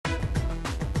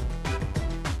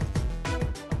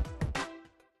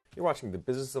You're watching The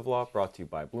Business of Law, brought to you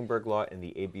by Bloomberg Law and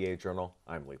the ABA Journal.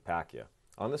 I'm Lee Pacchia.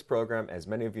 On this program, as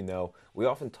many of you know, we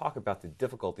often talk about the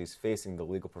difficulties facing the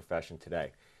legal profession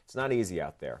today. It's not easy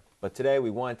out there, but today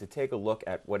we wanted to take a look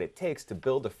at what it takes to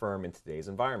build a firm in today's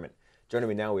environment. Joining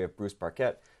me now, we have Bruce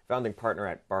Barket, founding partner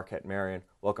at Barket Marion.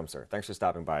 Welcome, sir. Thanks for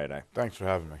stopping by today. Thanks for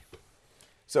having me.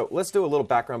 So let's do a little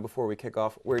background before we kick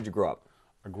off. Where did you grow up?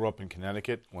 I grew up in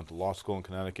Connecticut, went to law school in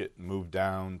Connecticut, moved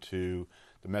down to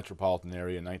the metropolitan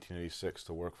area in 1986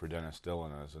 to work for Dennis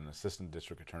Dillon as an assistant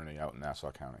district attorney out in Nassau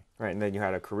County. Right, and then you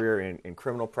had a career in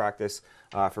criminal practice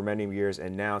for many years,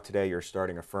 and now today you're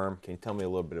starting a firm. Can you tell me a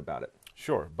little bit about it?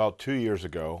 Sure. About 2 years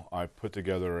ago, I put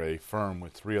together a firm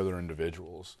with three other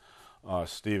individuals,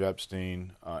 Steve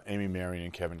Epstein, Amy Marion,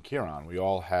 and Epstein Kearon. We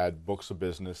all had books of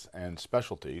business and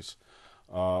specialties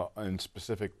in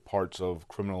specific parts of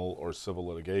criminal or civil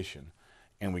litigation.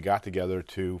 And we got together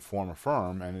to form a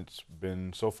firm, and it's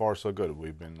been so far so good.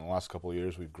 We've been, in the last couple of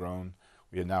years, we've grown.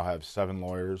 We now have 7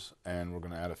 lawyers, and we're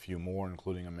going to add a few more,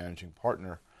 including a managing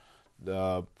partner,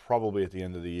 probably at the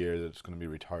end of the year that's going to be a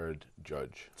retired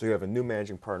judge. So you have a new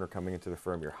managing partner coming into the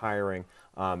firm, you're hiring.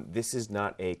 This is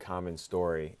not a common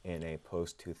story in a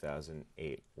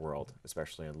post-2008 world,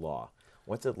 especially in law.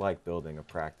 What's it like building a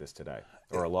practice today,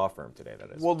 or a law firm today,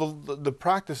 that is? Well, the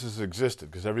practices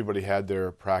existed because everybody had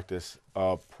their practice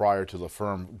prior to the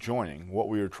firm joining. What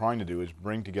we were trying to do is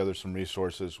bring together some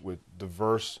resources with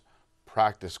diverse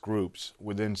practice groups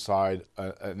within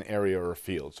an area or a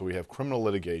field. So we have criminal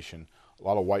litigation, a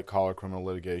lot of white-collar criminal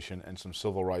litigation, and some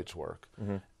civil rights work.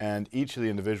 Mm-hmm. And each of the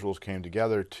individuals came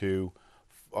together to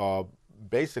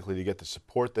basically to get the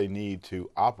support they need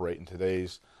to operate in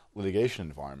today's litigation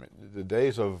environment. The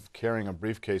days of carrying a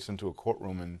briefcase into a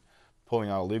courtroom and pulling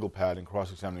out a legal pad and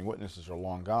cross-examining witnesses are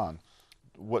long gone.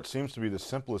 What seems to be the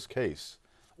simplest case,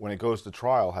 when it goes to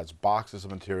trial, has boxes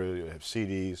of material, you have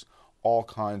CDs, all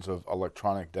kinds of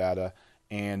electronic data,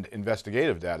 and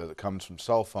investigative data that comes from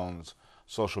cell phones,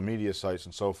 social media sites,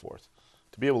 and so forth.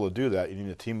 To be able to do that, you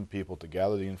need a team of people to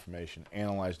gather the information,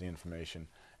 analyze the information,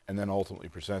 and then ultimately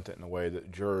present it in a way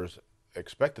that jurors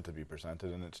expect it to be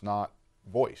presented, and it's not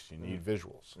voice. You need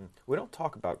visuals. We don't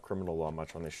talk about criminal law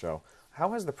much on this show.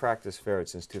 How has the practice fared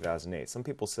since 2008? Some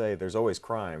people say there's always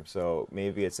crime, so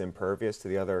maybe it's impervious to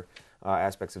the other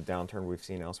aspects of downturn we've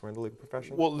seen elsewhere in the legal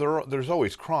profession? Well, there's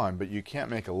always crime, but you can't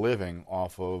make a living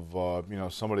off of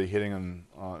somebody hitting an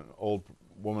old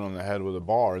woman on the head with a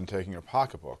bar and taking her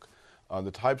pocketbook.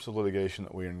 The types of litigation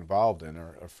that we're involved in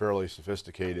are fairly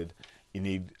sophisticated. You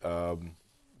need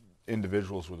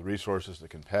individuals with resources that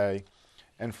can pay.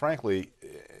 And frankly,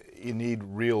 you need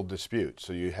real disputes.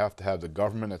 So you have to have the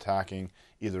government attacking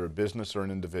either a business or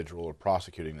an individual or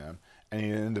prosecuting them, and you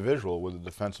need an individual with a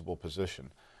defensible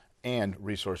position and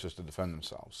resources to defend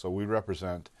themselves. So we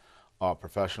represent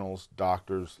professionals,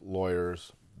 doctors,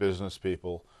 lawyers, business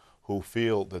people who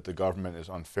feel that the government is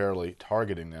unfairly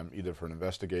targeting them either for an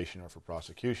investigation or for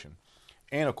prosecution.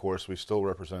 And of course, we still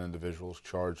represent individuals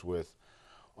charged with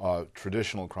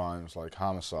traditional crimes like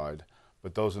homicide,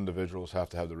 but those individuals have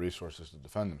to have the resources to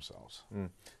defend themselves.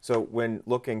 So when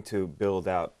looking to build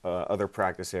out other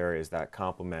practice areas that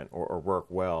complement or work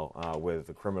well with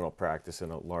the criminal practice in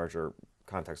a larger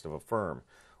context of a firm,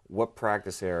 what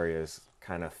practice areas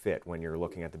kind of fit when you're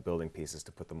looking at the building pieces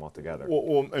to put them all together?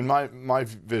 Well, and my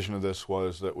vision of this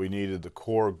was that we needed the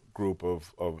core group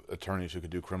of attorneys who could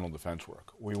do criminal defense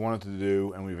work. We wanted to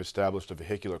do, and we've established a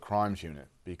vehicular crimes unit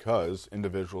because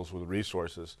individuals with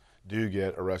resources do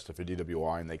get arrested for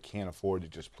DWI and they can't afford to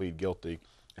just plead guilty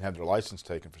and have their license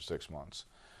taken for 6 months.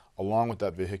 Along with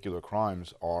that vehicular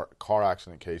crimes are car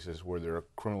accident cases where there are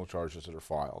criminal charges that are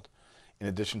filed. In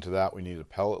addition to that, we need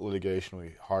appellate litigation.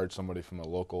 We hired somebody from a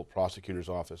local prosecutor's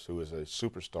office who is a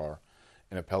superstar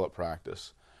in appellate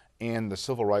practice. And the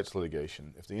civil rights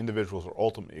litigation. If the individuals are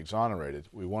ultimately exonerated,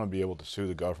 we want to be able to sue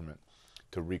the government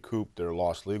to recoup their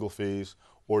lost legal fees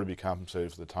or to be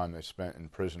compensated for the time they spent in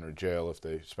prison or jail if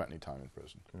they spent any time in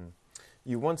prison.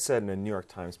 You once said in a New York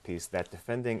Times piece that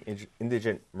defending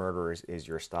indigent murderers is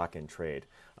your stock in trade.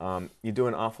 You do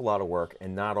an awful lot of work,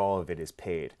 and not all of it is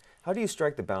paid. How do you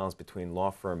strike the balance between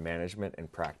law firm management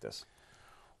and practice?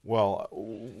 Well,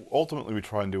 ultimately we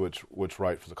try and do what's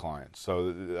right for the client. So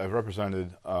I've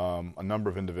represented a number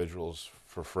of individuals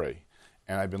for free,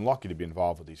 and I've been lucky to be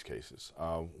involved with these cases.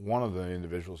 One of the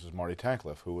individuals is Marty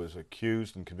Tankleff, who was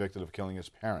accused and convicted of killing his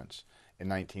parents in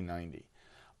 1990.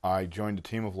 I joined a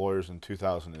team of lawyers in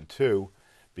 2002,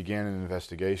 began an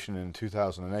investigation, and in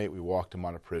 2008 we walked him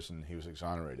out of prison and he was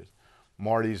exonerated.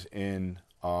 Marty's in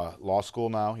law school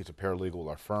now. He's a paralegal with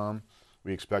our firm.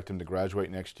 We expect him to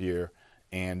graduate next year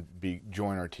and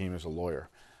join our team as a lawyer.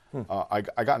 I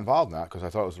got involved in that because I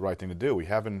thought it was the right thing to do. We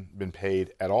haven't been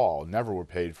paid at all, never were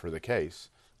paid for the case,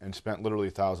 and spent literally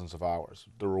thousands of hours.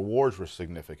 The rewards were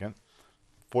significant.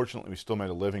 Fortunately, we still made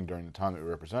a living during the time that we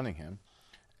were representing him,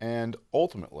 and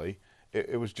ultimately,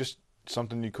 it was just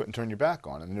something you couldn't turn your back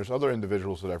on. And there's other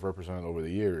individuals that I've represented over the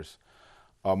years.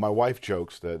 My wife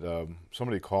jokes that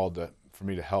somebody called for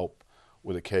me to help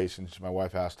with a case, and my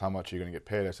wife asked, how much are you going to get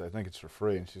paid? I said, I think it's for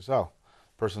free. And she says, oh,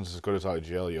 person's as good as out of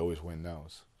jail, you always win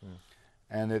those.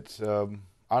 And it's, I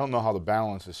don't know how the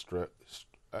balance is,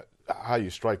 how you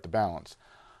strike the balance,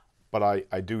 but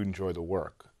I do enjoy the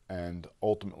work. And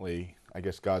ultimately, I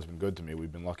guess God's been good to me.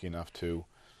 We've been lucky enough to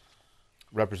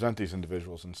represent these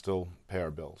individuals and still pay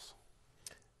our bills.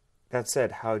 That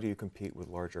said, how do you compete with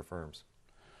larger firms?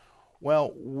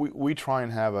 Well, we try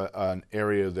and have an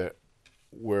area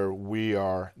where we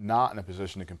are not in a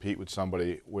position to compete with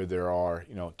somebody where there are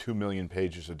 2 million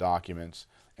pages of documents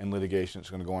and litigation that's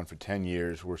going to go on for 10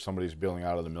 years where somebody's billing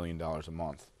out of $1 million a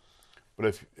month.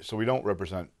 But so we don't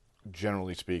represent,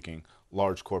 generally speaking,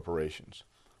 large corporations.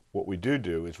 What we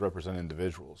do is represent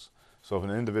individuals. So if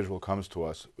an individual comes to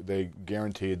us, they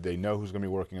know who's going to be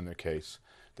working on their case.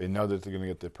 They know that they're going to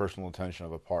get the personal attention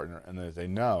of a partner, and that they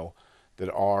know that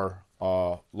our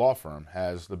law firm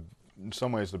has, in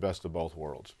some ways, the best of both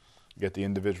worlds. You get the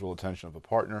individual attention of a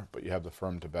partner, but you have the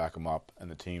firm to back them up and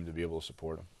the team to be able to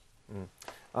support them.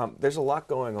 There's a lot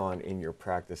going on in your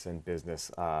practice and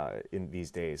business in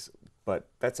these days. But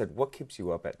that said, what keeps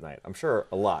you up at night? I'm sure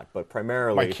a lot, but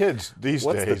primarily, my kids these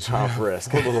what's days. What's the top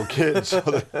risk? Little kids. So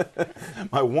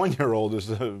my 1-year-old is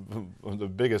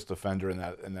the biggest offender in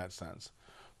that sense.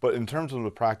 But in terms of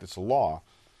the practice of law,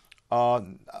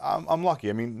 I'm lucky.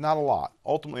 I mean, not a lot.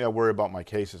 Ultimately, I worry about my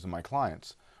cases and my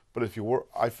clients. But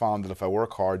I found that if I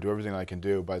work hard, do everything I can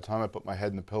do, by the time I put my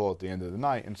head in the pillow at the end of the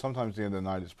night, and sometimes the end of the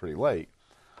night is pretty late,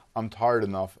 I'm tired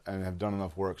enough and have done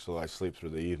enough work so that I sleep through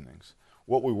the evenings.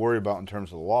 What we worry about in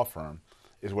terms of the law firm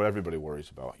is what everybody worries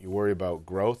about. You worry about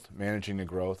growth, managing the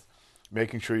growth,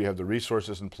 making sure you have the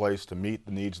resources in place to meet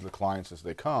the needs of the clients as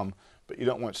they come, but you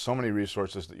don't want so many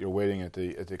resources that you're waiting at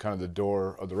the kind of the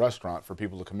door of the restaurant for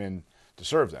people to come in to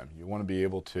serve them. You want to be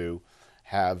able to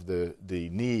have the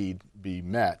need be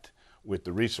met with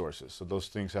the resources. So those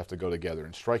things have to go together,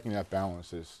 and striking that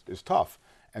balance is tough.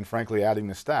 And frankly, adding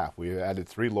the staff. We've added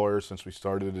 3 lawyers since we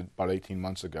started about 18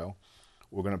 months ago.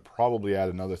 We're going to probably add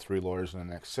another 3 lawyers in the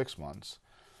next 6 months.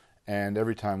 And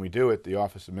every time we do it, the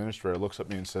office administrator looks at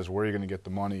me and says, where are you going to get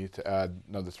the money to add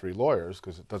another 3 lawyers?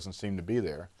 Because it doesn't seem to be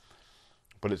there.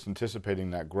 But it's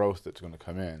anticipating that growth that's going to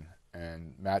come in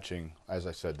and matching, as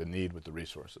I said, the need with the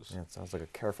resources. Yeah, it sounds like a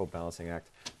careful balancing act.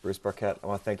 Bruce Barket, I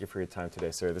want to thank you for your time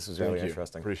today, sir. This was really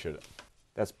interesting. Appreciate it.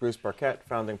 That's Bruce Barket,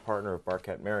 founding partner of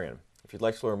Barket Marion. If you'd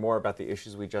like to learn more about the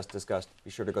issues we just discussed,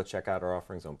 be sure to go check out our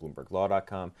offerings on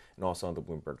BloombergLaw.com and also on the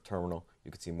Bloomberg Terminal.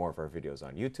 You can see more of our videos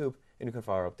on YouTube, and you can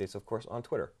follow our updates, of course, on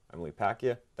Twitter. I'm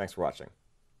Pacchia. Thanks for watching.